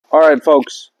All right,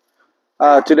 folks.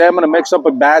 Today I'm going to mix up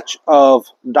a batch of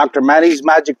Dr. Matty's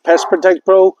Magic Pest Protect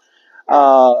Pro.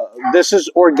 This is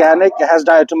organic. It has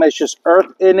diatomaceous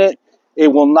earth in it. It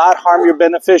will not harm your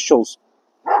beneficials.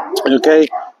 Okay,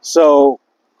 so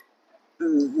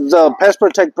the Pest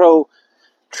Protect Pro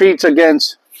treats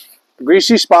against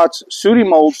greasy spots, sooty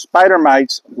molds, spider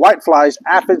mites, white flies,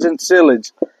 aphids, and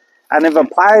psyllids. And if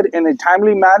applied in a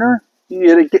timely manner,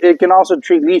 it can also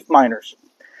treat leaf miners.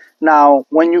 Now,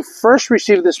 when you first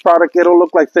receive this product, it'll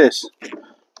look like this.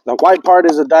 The white part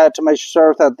is a diatomaceous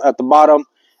earth at the bottom,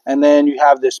 and then you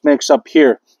have this mix up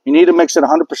here. You need to mix it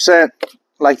 100%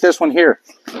 like this one here.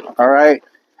 All right.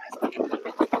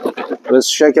 Let's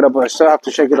shake it up. I still have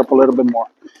to shake it up a little bit more.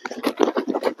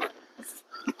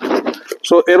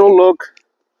 So it'll look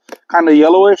kind of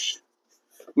yellowish,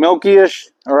 milky-ish,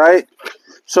 all right?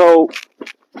 So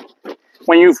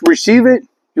when you receive it,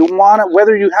 you want it,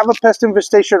 whether you have a pest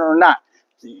infestation or not,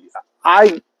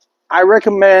 I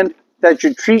recommend that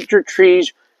you treat your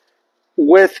trees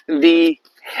with the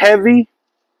heavy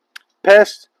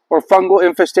pest or fungal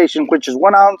infestation, which is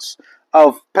 1 ounce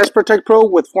of Pest Protect Pro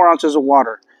with 4 ounces of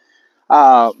water.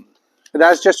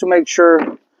 That's just to make sure,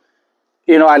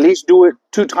 at least do it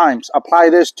 2 times. Apply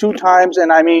this 2 times,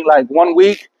 and I mean like 1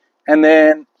 week, and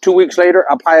then 2 weeks later,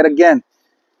 apply it again.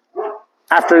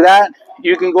 After that,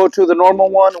 you can go to the normal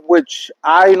one, which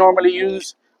I normally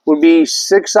use, would be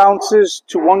 6 ounces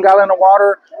to 1 gallon of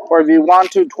water, or if you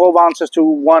want to, 12 ounces to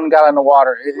 1 gallon of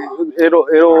water.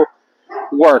 It'll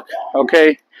work,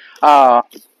 okay? But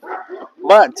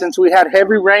since we had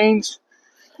heavy rains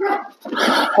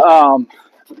and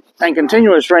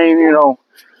continuous rain,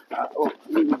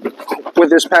 with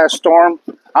this past storm,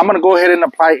 I'm going to go ahead and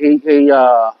apply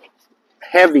a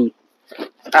heavy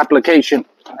application,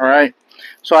 all right?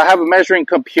 So I have a measuring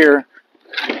cup here.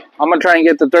 I'm going to try and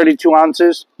get the 32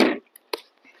 ounces.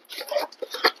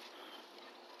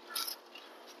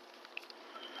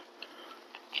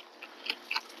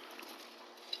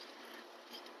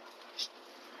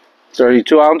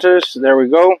 There we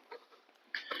go.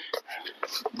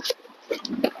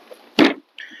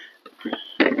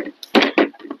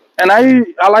 And I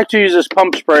like to use this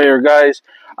pump sprayer, guys,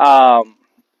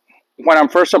 when I'm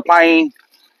first applying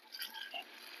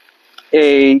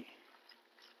the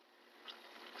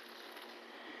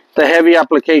heavy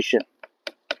application,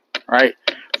 right?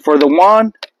 For the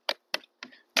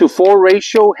 1:4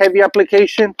 ratio heavy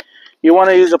application, you want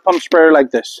to use a pump sprayer like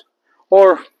this,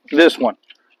 or this one,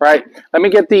 right? Let me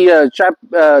get the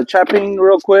chapping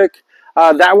real quick.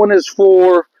 That one is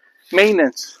for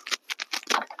maintenance.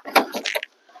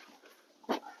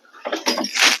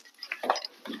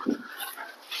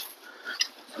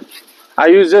 I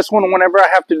use this one whenever I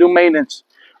have to do maintenance.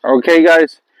 Okay,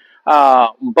 guys?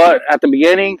 But at the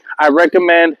beginning, I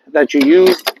recommend that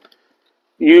you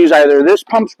use either this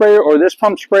pump sprayer or this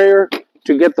pump sprayer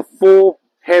to get the full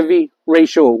heavy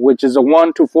ratio, which is a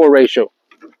 1:4 ratio.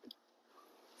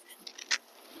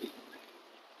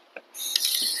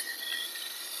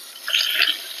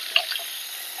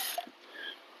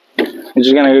 I'm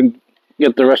just going to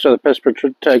get the rest of the Pest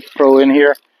Protect Pro in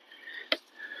here.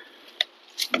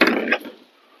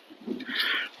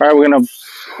 All right, we're going to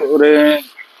put in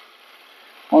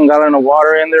 1 gallon of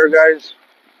water in there, guys.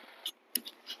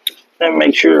 And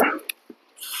make sure.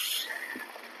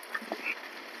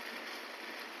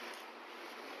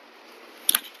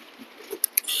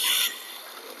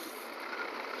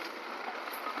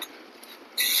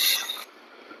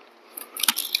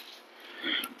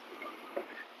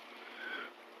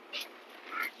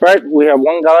 Right, we have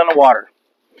 1 gallon of water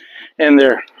in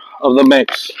there of the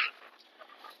mix.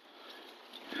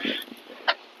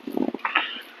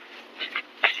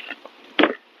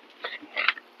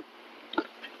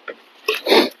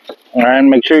 All right,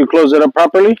 make sure you close it up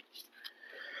properly.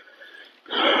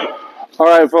 All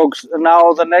right, folks,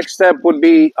 now the next step would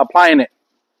be applying it.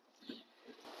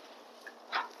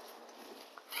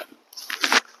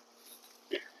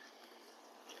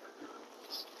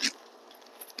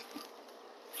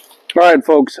 All right,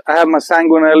 folks, I have my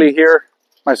Sanguinelli here,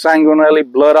 my Sanguinelli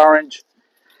blood orange.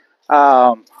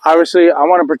 Obviously, I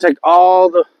want to protect all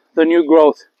the new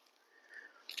growth.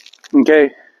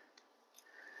 Okay.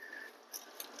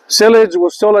 Psyllids will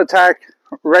still attack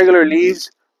regular leaves,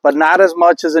 but not as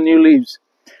much as the new leaves.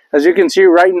 As you can see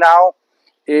right now,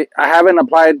 I haven't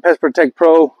applied Pest Protect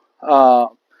Pro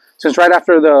since right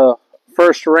after the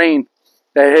first rain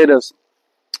that hit us.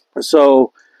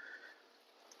 So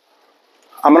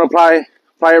I'm going to apply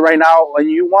it right now. And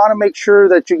you want to make sure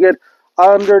that you get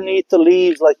underneath the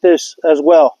leaves like this as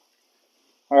well.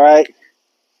 All right.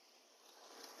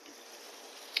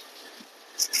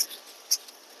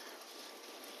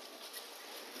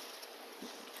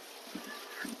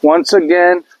 Once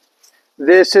again,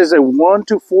 this is a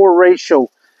 1-to-4 ratio.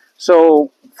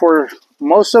 So for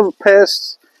most of the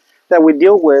pests that we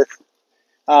deal with,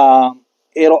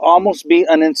 it'll almost be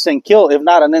an instant kill, if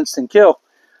not an instant kill.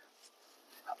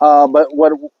 But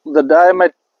what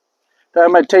the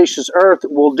diatomaceous earth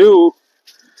will do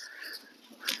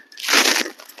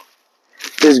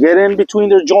is get in between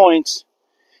their joints,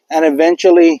 and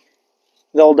eventually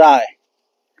they'll die.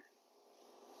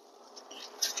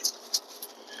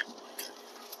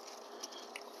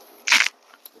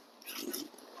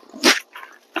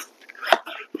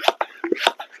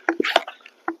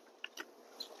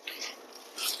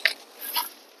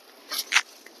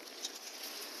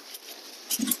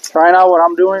 Trying out what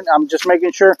I'm doing, I'm just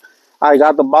making sure I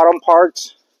got the bottom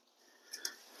parts